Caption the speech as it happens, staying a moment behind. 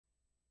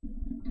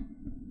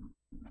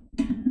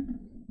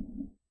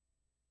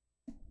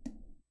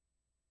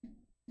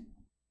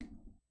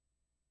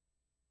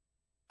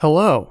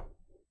Hello.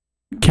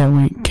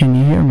 Can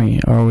you hear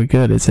me? Are we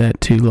good? Is that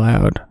too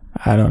loud?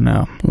 I don't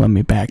know. Let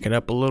me back it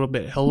up A little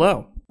bit.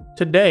 Hello.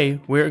 Today,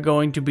 we're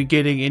going to be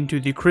getting into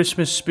the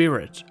Christmas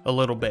spirit a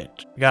little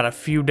bit. We got a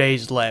few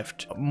days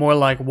left. More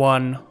like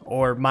 1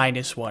 or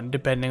 -1,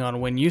 depending on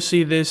when you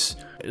see this,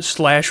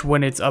 /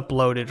 when it's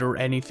uploaded or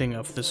anything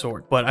of the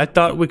sort. But I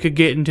thought we could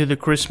get into the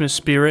Christmas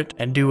spirit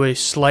and do a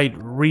slight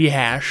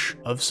rehash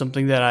of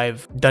something that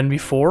I've done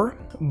before.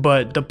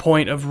 But the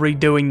point of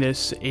redoing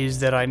this is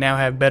that I now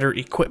have better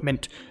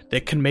equipment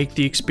that can make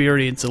the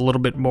experience a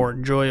little bit more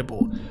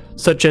enjoyable,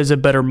 such as a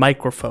better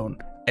microphone.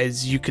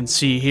 As you can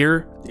see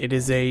here, it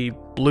is a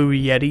Blue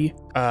Yeti.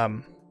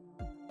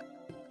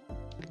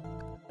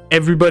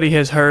 Everybody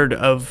has heard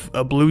of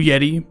a Blue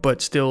Yeti,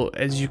 but still,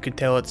 as you can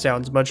tell, it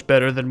sounds much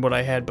better than what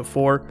I had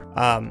before.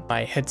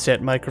 My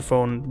headset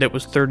microphone that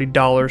was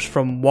 $30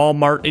 from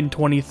Walmart in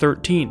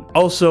 2013.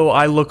 Also,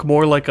 I look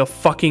more like a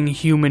fucking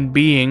human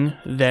being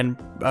than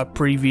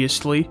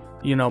previously.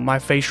 You know, my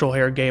facial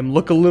hair game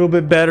look a little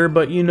bit better,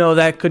 but you know,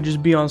 that could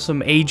just be on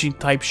some aging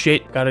type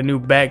shit. Got a new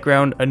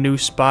background, a new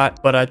spot,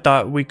 but I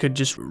thought we could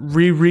just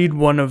reread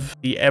one of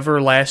the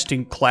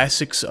everlasting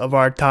classics of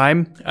our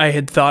time. I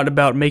had thought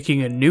about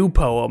making a new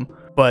poem,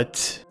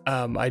 but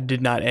I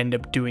did not end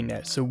up doing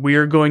that. So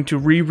we're going to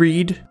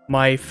reread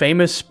my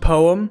famous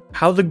poem,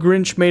 How the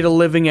Grinch Made a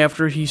Living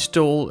After He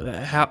Stole...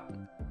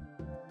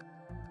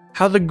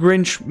 How the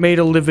Grinch Made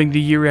a Living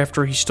the Year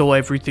After He Stole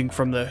Everything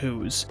from the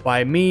Who's,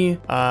 by me,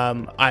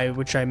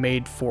 which I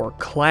made for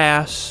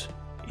class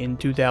in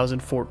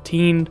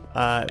 2014.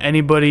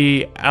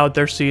 Anybody out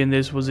there seeing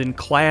this was in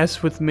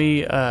class with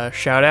me,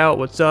 shout out,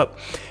 what's up?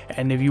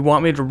 And if you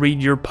want me to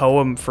read your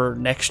poem for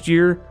next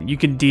year, you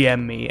can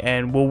DM me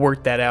and we'll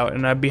work that out,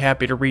 and I'd be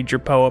happy to read your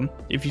poem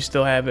if you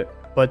still have it.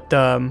 But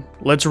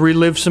let's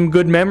relive some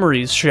good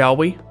memories, shall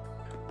we?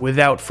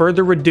 Without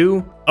further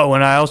ado, oh,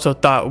 and I also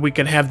thought we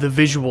could have the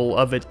visual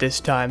of it this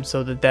time,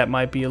 so that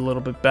might be a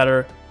little bit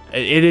better.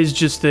 It is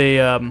just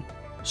a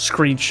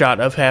screenshot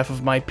of half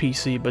of my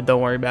PC, but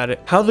don't worry about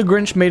it. How the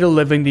Grinch Made a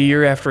Living the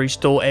Year After He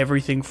Stole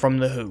Everything from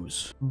the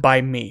Who's,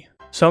 by me.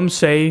 Some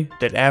say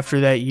that after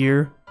that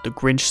year, the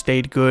Grinch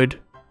stayed good,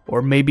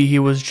 or maybe he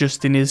was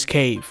just in his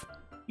cave,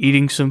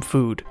 eating some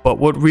food. But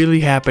what really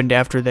happened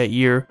after that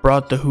year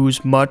brought the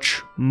Who's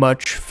much,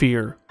 much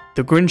fear.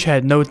 The Grinch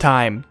had no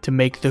time to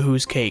make the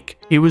Who's cake.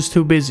 He was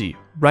too busy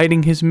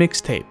writing his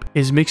mixtape.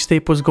 His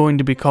mixtape was going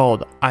to be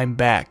called I'm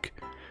Back.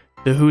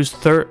 The Who's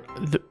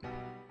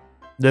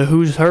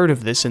heard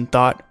of this and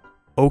thought,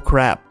 oh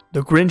crap.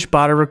 The Grinch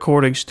bought a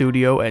recording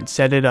studio and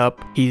set it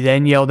up. He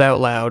then yelled out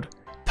loud,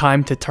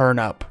 time to turn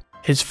up.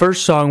 His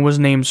first song was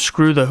named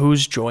Screw the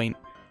Who's Joint,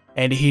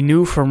 and he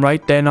knew from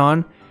right then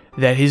on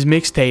that his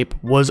mixtape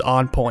was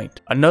on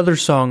point. Another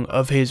song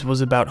of his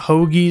was about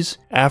hoagies.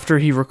 After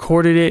he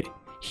recorded it,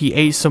 he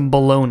ate some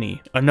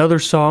bologna. Another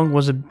song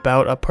was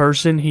about a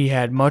person he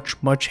had much,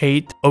 much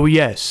hate. Oh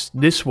yes,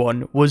 this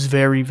one was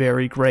very,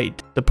 very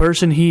great. The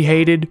person he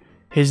hated,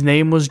 his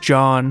name was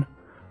John.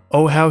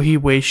 Oh how he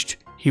wished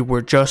he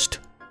were just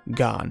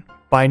gone.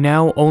 By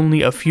now,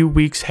 only a few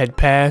weeks had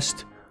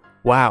passed.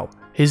 Wow,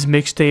 his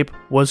mixtape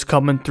was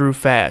coming through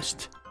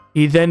fast.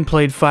 He then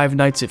played Five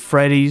Nights at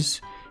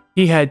Freddy's.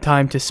 He had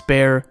time to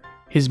spare.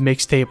 His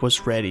mixtape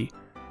was ready.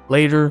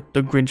 Later,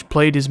 the Grinch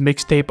played his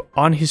mixtape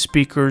on his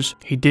speakers.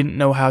 He didn't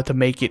know how to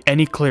make it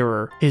any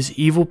clearer. His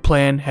evil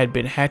plan had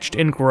been hatched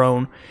and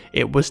grown.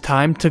 It was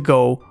time to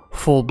go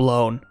full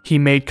blown. He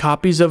made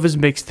copies of his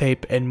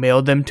mixtape and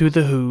mailed them to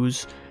the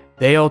Who's.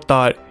 They all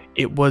thought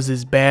it was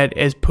as bad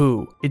as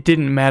poo. It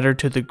didn't matter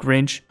to the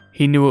Grinch.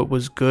 He knew it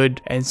was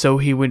good, and so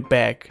he went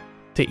back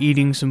to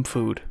eating some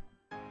food.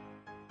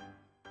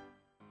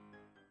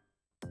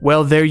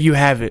 Well, there you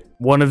have it.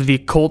 One of the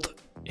cult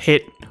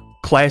hit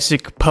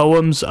classic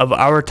poems of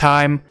our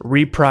time,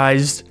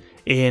 reprised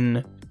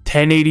in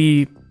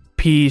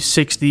 1080p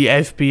 60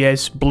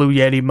 FPS Blue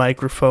Yeti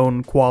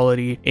microphone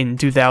quality in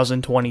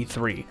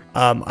 2023.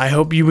 I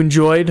hope you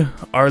enjoyed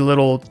our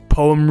little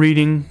poem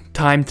reading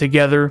time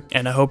together,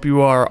 and I hope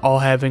you are all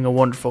having a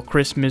wonderful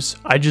Christmas.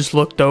 I just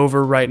looked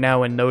over right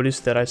now and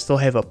noticed that I still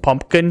have a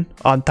pumpkin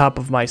on top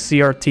of my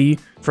CRT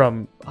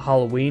from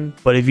Halloween,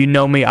 but if you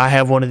know me, I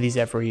have one of these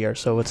every year,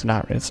 so it's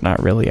not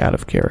really out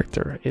of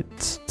character.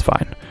 It's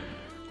fine.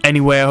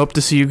 Anyway, I hope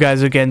to see you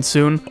guys again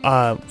soon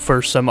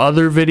for some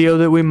other video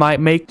that we might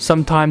make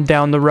sometime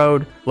down the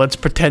road. Let's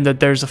pretend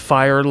that there's a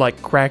fire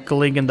like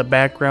crackling in the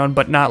background,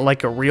 but not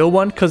like a real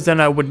one, because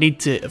then I would need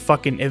to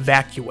fucking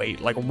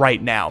evacuate like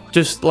right now.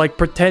 Just like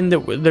pretend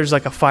that there's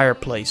like a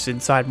fireplace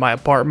inside my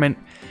apartment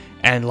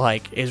and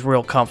like is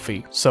real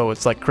comfy, so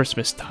it's like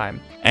Christmas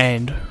time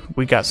and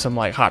we got some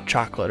like hot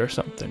chocolate or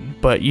something.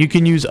 But you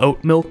can use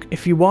oat milk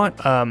if you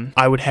want.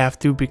 I would have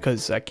to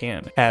because I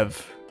can't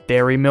have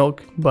dairy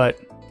milk, but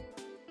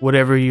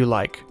whatever you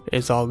like,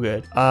 it's all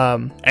good.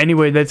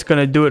 Anyway, that's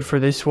gonna do it for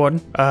this one.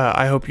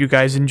 I hope you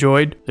guys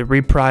enjoyed the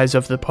reprise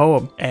of the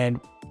poem, and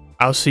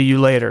I'll see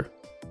you later.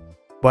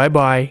 Bye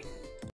bye.